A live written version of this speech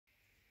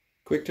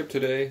Quick tip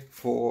today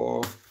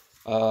for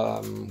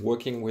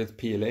working with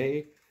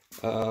PLA.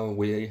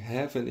 We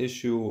have an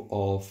issue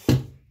of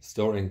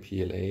storing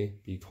PLA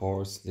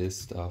because this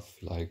stuff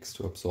likes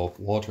to absorb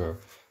water,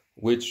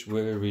 which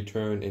will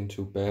return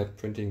into bad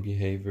printing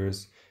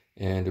behaviors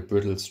and a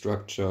brittle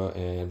structure.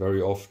 And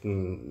very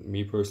often,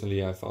 me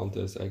personally, I found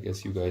this, I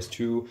guess you guys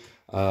too,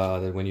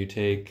 that when you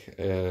take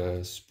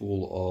a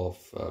spool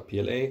of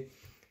PLA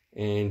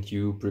and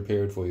you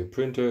prepare it for your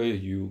printer,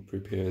 you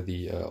prepare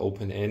the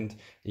open end,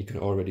 you can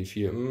already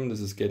feel this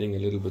is getting a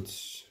little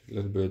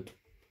bit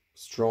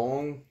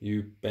strong.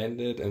 You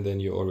bend it and then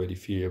you already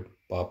feel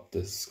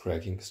this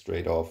cracking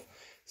straight off.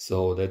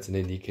 So that's an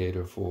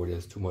indicator for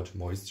there's too much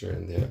moisture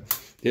in there.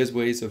 There's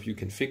ways of you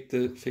can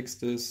fix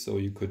this. So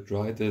you could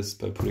dry this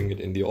by putting it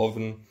in the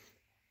oven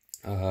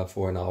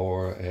for an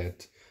hour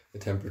at a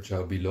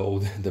temperature below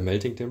the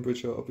melting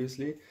temperature,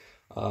 obviously.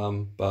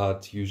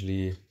 But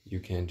usually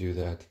you can do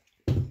that.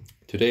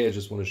 Today I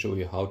just want to show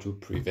you how to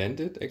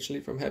prevent it actually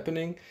from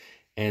happening,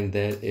 and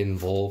that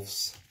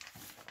involves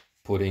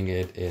putting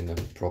it in a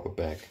proper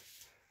bag.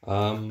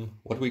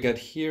 What we got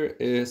here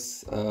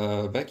is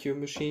a vacuum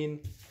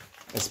machine,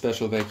 a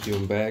special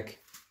vacuum bag,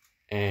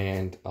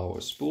 and our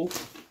spool.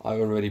 I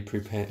already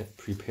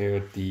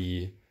prepared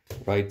the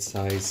right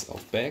size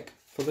of bag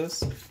for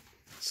this.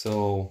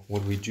 So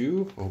what we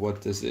do, or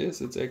what this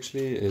is,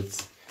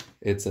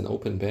 it's an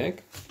open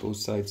bag, both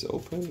sides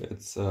open.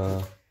 It's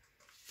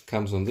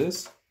comes on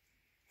this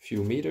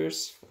few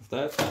meters of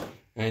that,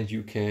 and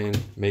you can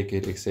make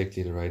it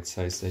exactly the right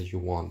size that you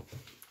want.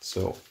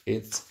 So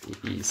it's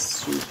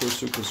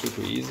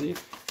super easy. You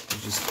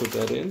just put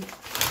that in,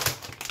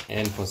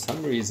 and for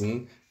some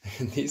reason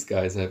these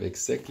guys have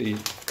exactly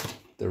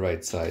the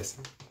right size.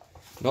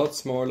 Not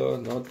smaller,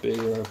 not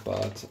bigger,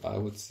 but I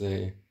would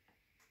say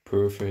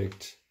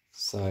perfect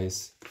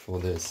size for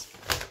this.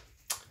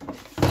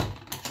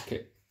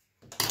 Okay,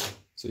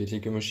 so you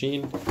take your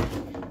machine,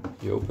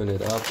 you open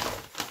it up,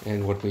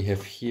 and what we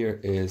have here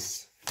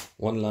is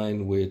one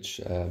line which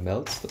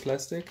melts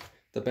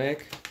the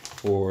bag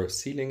for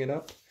sealing it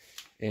up,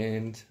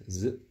 and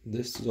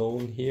this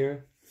zone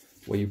here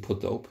where you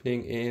put the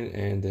opening in,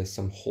 and there's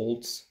some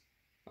holes.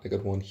 I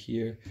got one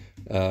here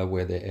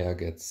where the air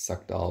gets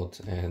sucked out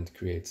and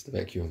creates the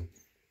vacuum.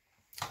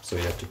 So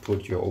you have to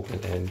put your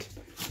open end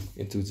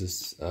into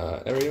this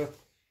area,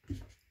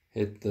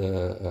 hit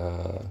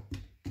the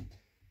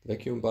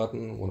vacuum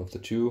button, one of the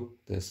two.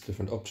 There's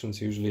different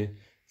options usually.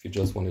 If you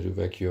just want to do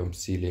vacuum,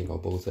 sealing, or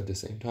both at the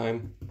same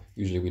time.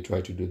 Usually we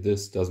try to do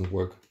this, doesn't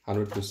work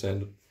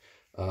 100%.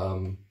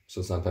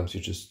 So sometimes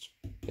you just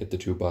hit the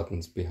two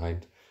buttons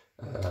behind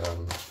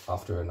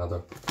after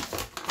another.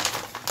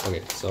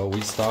 Okay, so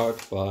we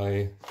start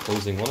by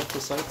closing one of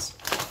the sides.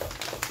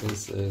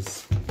 This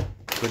is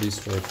pretty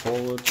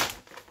straightforward.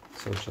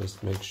 So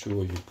just make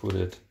sure you put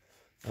it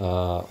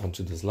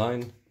onto this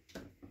line.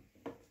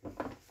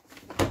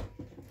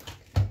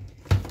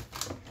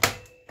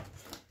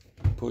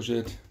 Push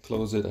it,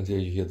 close it until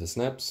you hear the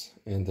snaps,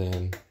 and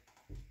then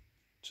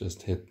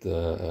just hit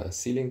the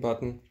sealing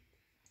button.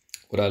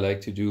 What I like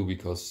to do,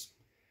 because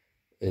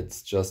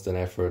it's just an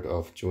effort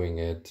of doing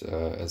it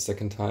a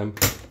second time,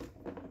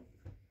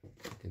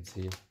 you can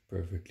see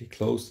perfectly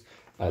close.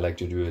 I like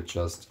to do it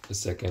just a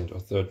second or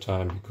third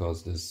time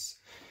because this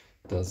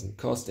doesn't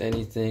cost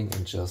anything,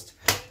 and just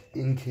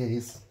in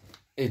case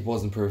it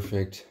wasn't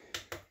perfect,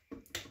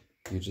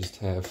 you just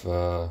have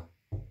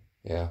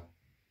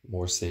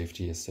more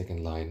safety, a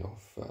second line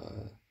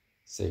of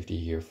safety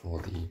here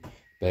for the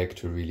bag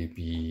to really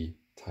be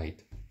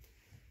tight.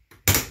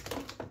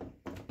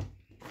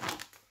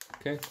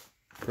 Okay,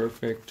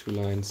 perfect, two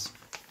lines,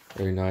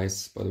 very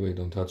nice. By the way,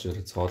 don't touch it,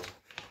 it's hot.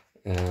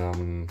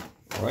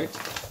 All right,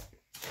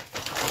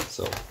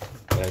 so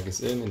bag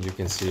is in, and you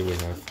can see we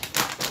have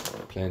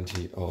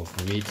plenty of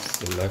meat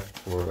still left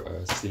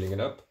for sealing it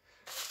up.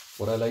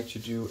 What I like to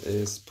do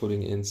is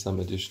putting in some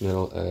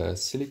additional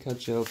silica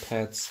gel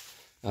pads.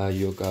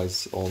 You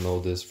guys all know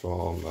this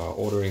from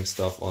ordering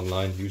stuff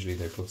online. Usually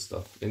they put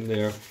stuff in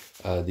there.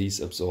 These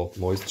absorb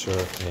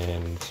moisture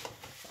and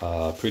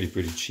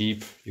pretty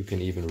cheap. You can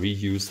even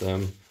reuse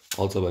them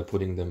also by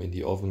putting them in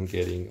the oven,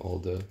 getting all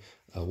the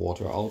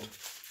water out,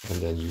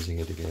 and then using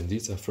it again.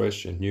 These are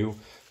fresh and new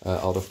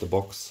out of the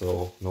box,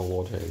 so no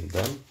water in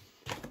them.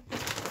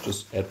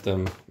 Just add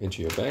them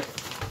into your bag.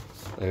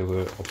 They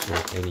will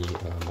absorb any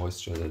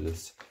moisture that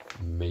is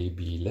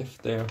maybe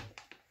left there.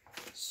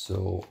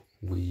 So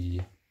we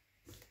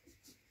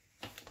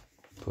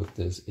put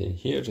this in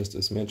here, just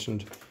as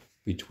mentioned,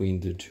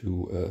 between the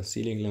two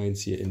sealing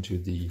lines here into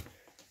the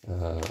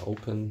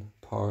open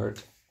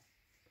part.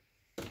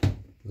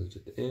 Put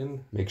it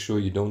in. Make sure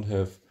you don't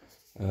have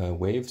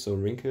waves or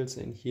wrinkles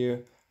in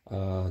here.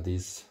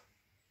 These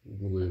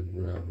will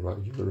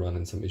you will run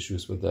into some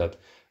issues with that.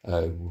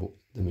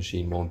 The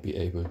machine won't be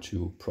able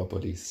to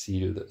properly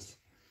seal this.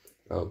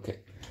 Okay,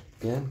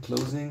 again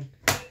closing,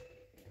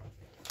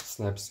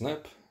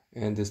 snap,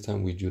 and this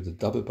time we do the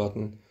double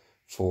button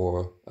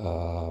for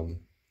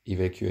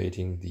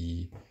evacuating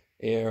the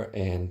air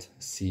and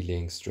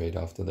sealing straight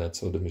after that.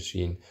 So the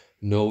machine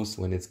knows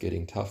when it's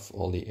getting tough,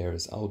 all the air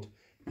is out,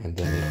 and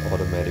then it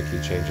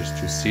automatically changes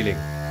to sealing.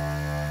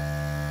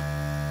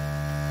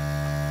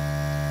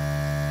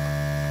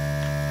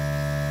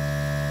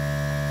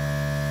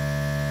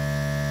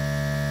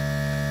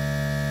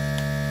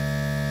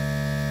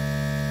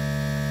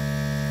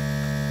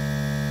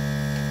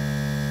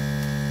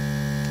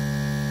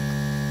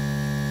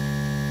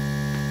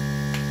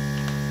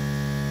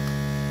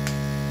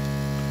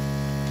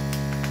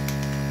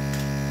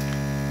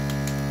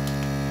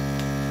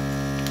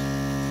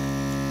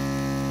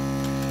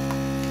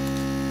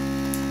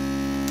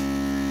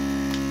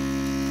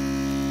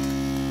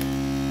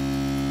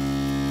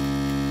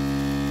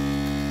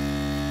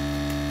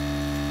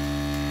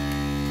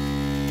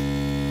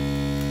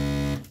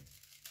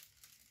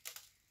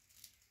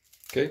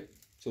 Okay,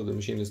 so the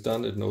machine is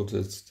done. It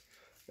noticed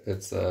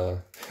it's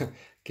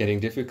getting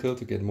difficult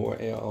to get more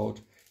air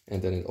out,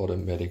 and then it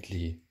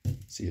automatically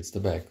seals the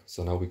bag.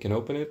 So now we can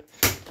open it,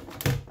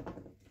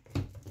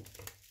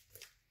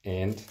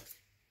 and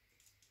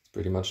it's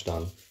pretty much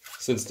done.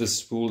 Since this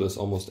spool is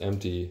almost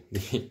empty,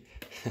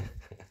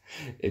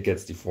 it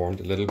gets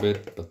deformed a little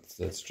bit, but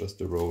that's just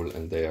the roll,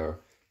 and they are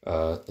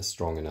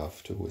strong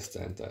enough to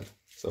withstand that.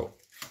 So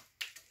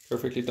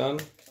perfectly done.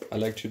 I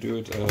like to do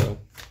it,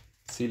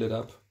 seal it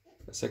up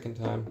a second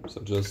time. So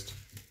just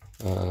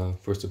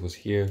first it was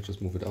here,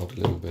 just move it out a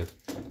little bit,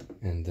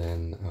 and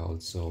then I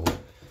also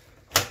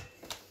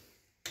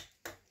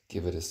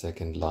give it a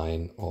second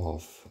line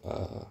of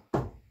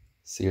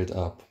sealed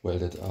up,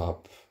 welded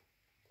up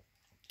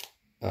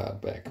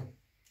bag.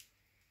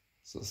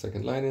 So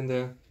second line in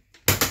there,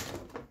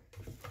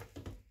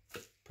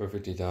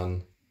 perfectly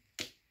done,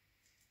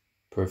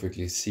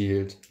 perfectly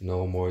sealed,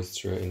 no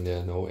moisture in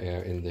there, no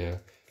air in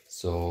there.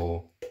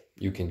 So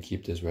you can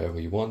keep this wherever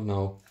you want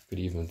now. You could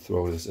even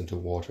throw this into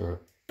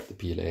water. The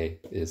PLA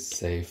is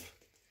safe.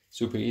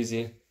 Super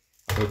easy.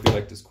 I hope you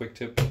like this quick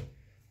tip.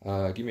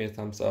 Give me a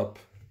thumbs up.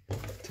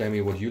 Tell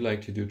me what you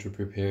like to do to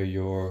prepare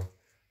your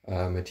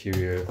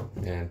material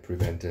and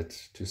prevent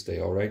it to stay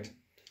alright.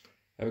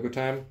 Have a good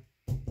time.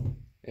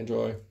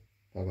 Enjoy.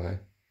 Bye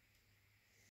bye.